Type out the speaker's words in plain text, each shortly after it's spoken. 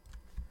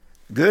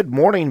Good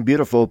morning,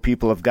 beautiful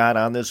people of God,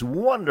 on this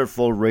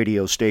wonderful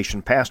radio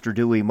station. Pastor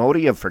Dewey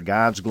Modi of For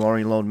God's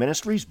Glory Alone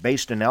Ministries,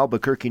 based in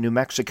Albuquerque, New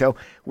Mexico,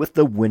 with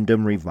the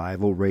Wyndham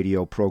Revival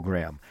radio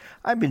program.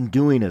 I've been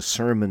doing a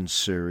sermon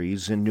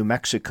series in New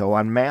Mexico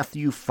on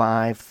Matthew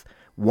 5,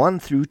 1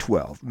 through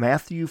 12.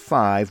 Matthew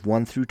 5,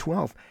 1 through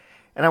 12.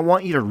 And I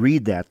want you to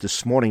read that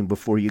this morning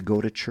before you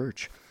go to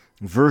church.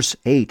 Verse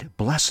 8,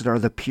 Blessed are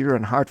the pure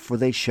in heart, for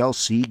they shall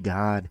see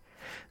God.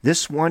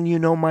 This one,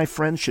 my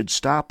friends, should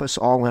stop us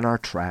all in our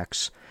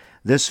tracks.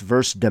 This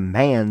verse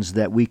demands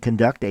that we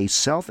conduct a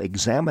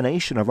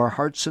self-examination of our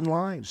hearts and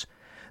lives.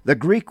 The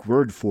Greek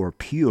word for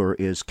pure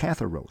is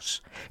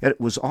katharos. It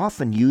was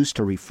often used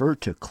to refer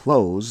to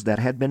clothes that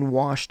had been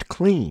washed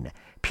clean,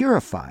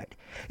 purified.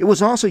 It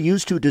was also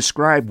used to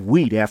describe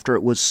wheat after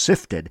it was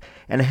sifted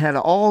and had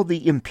all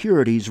the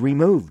impurities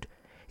removed.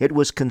 It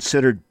was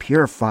considered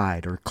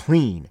purified or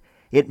clean.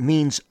 It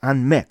means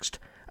unmixed,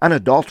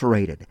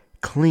 unadulterated,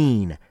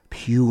 clean,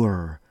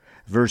 pure.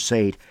 Verse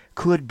 8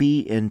 could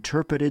be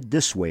interpreted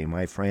this way,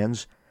 my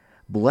friends.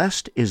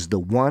 Blessed is the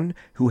one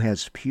who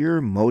has pure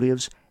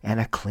motives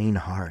and a clean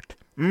heart.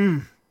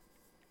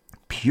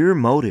 Pure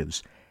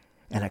motives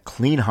and a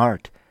clean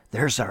heart.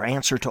 There's our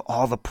answer to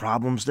all the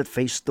problems that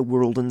face the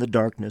world in the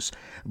darkness.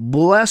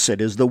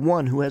 Blessed is the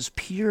one who has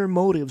pure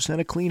motives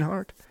and a clean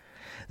heart.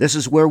 This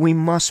is where we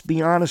must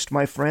be honest,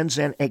 my friends,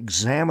 and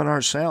examine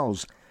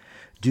ourselves.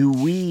 Do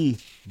we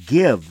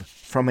give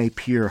from a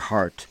pure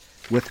heart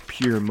with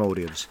pure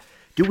motives?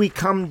 Do we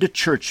come to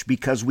church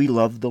because we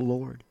love the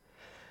Lord?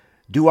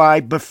 Do I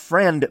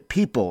befriend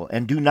people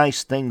and do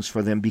nice things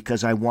for them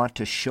because I want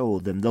to show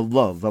them the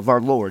love of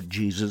our Lord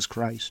Jesus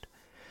Christ?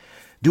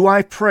 Do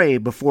I pray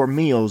before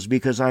meals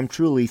because I'm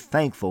truly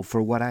thankful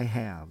for what I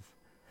have?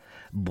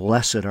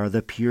 Blessed are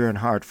the pure in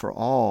heart, for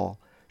all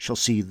shall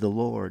see the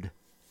Lord.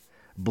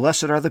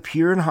 Blessed are the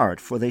pure in heart,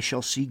 for they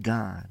shall see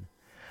God.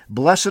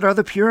 Blessed are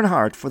the pure in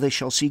heart, for they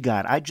shall see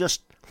God. I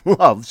just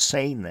love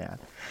saying that.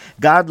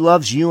 God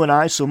loves you and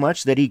I so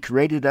much that He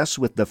created us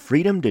with the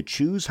freedom to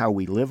choose how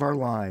we live our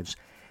lives.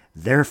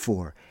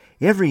 Therefore,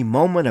 every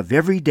moment of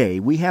every day,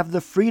 we have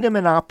the freedom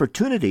and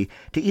opportunity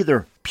to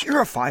either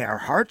purify our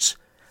hearts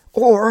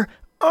or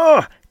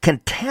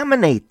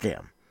contaminate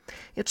them.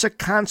 It's a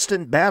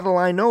constant battle,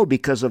 I know,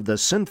 because of the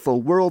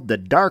sinful world, the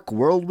dark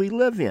world we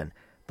live in.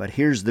 But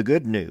here's the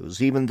good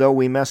news. Even though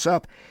we mess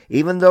up,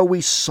 even though we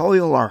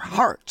soil our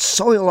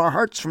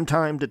hearts from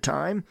time to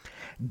time,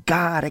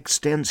 God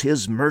extends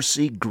His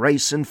mercy,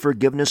 grace, and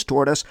forgiveness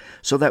toward us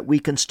so that we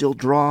can still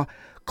draw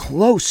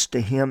close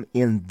to Him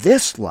in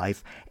this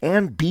life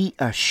and be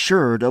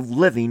assured of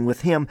living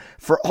with Him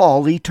for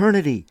all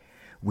eternity.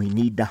 We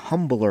need to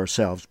humble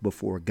ourselves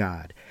before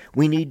God.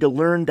 We need to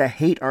learn to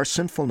hate our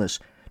sinfulness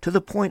to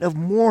the point of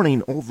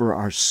mourning over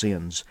our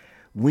sins.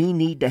 We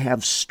need to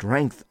have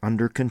strength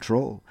under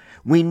control.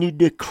 We need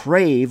to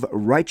crave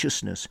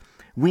righteousness.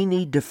 We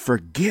need to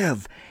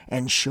forgive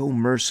and show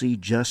mercy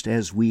just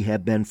as we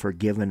have been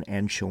forgiven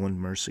and shown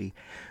mercy.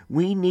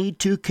 We need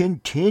to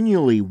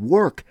continually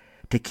work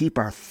to keep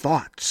our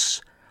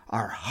thoughts,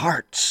 our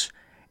hearts,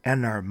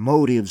 and our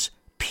motives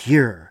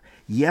pure.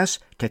 Yes,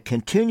 to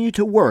continue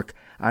to work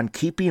on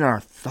keeping our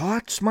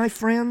thoughts, my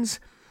friends,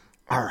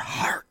 our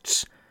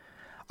hearts,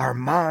 our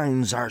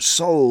minds, our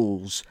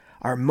souls,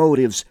 our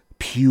motives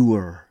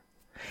pure.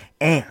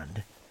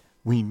 And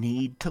we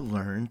need to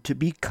learn to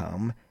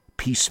become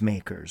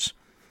peacemakers.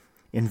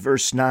 In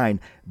verse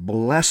 9,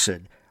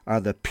 Blessed are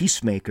the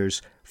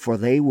peacemakers, for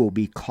they will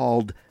be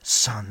called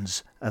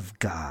sons of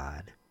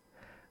God.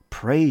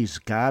 Praise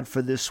God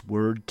for this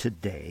word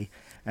today.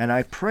 And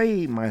I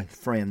pray, my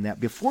friend, that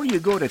before you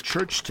go to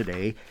church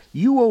today,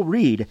 you will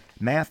read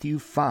Matthew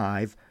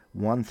 5,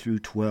 1 through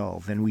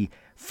 12. And we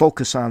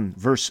focus on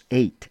verse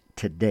 8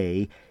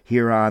 today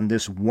here on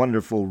this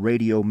wonderful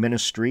radio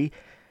ministry.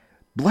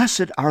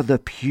 Blessed are the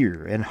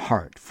pure in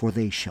heart, for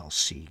they shall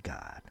see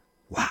God.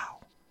 Wow.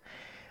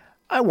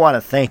 I want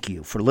to thank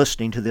you for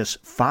listening to this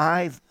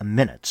 5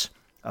 minutes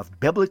of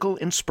biblical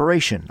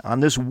inspiration on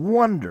this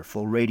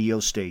wonderful radio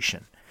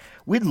station.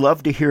 We'd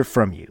love to hear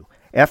from you.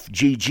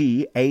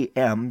 FGGAM.org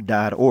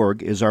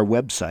is our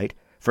website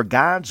for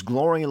God's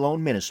Glory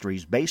Alone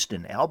Ministries based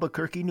in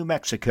Albuquerque, New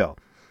Mexico.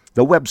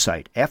 The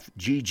website,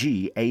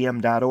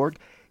 FGGAM.org.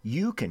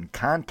 You can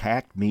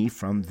contact me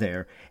from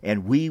there,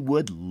 and we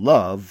would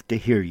love to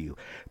hear you.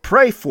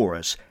 Pray for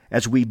us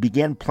as we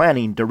begin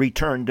planning to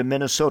return to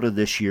Minnesota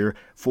this year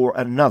for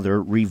another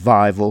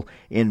revival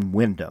in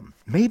Wyndham,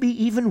 maybe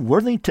even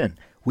Worthington.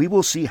 We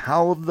will see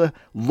how the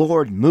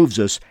Lord moves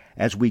us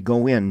as we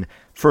go in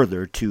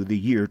further to the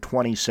year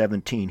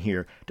 2017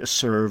 here to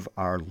serve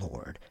our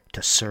Lord,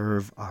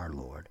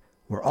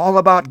 We're all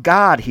about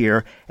God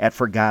here at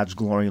For God's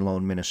Glory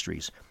Alone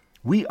Ministries.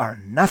 We are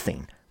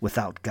nothing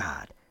without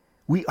God.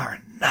 We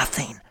are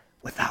nothing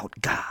without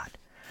God.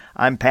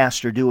 I'm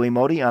Pastor Dewey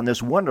Modi on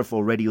this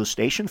wonderful radio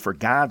station for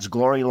God's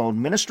Glory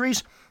Alone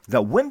Ministries,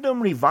 the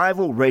Wyndham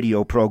Revival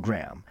radio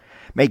program.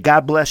 May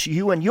God bless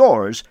you and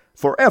yours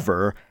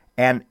forever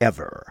and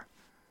ever.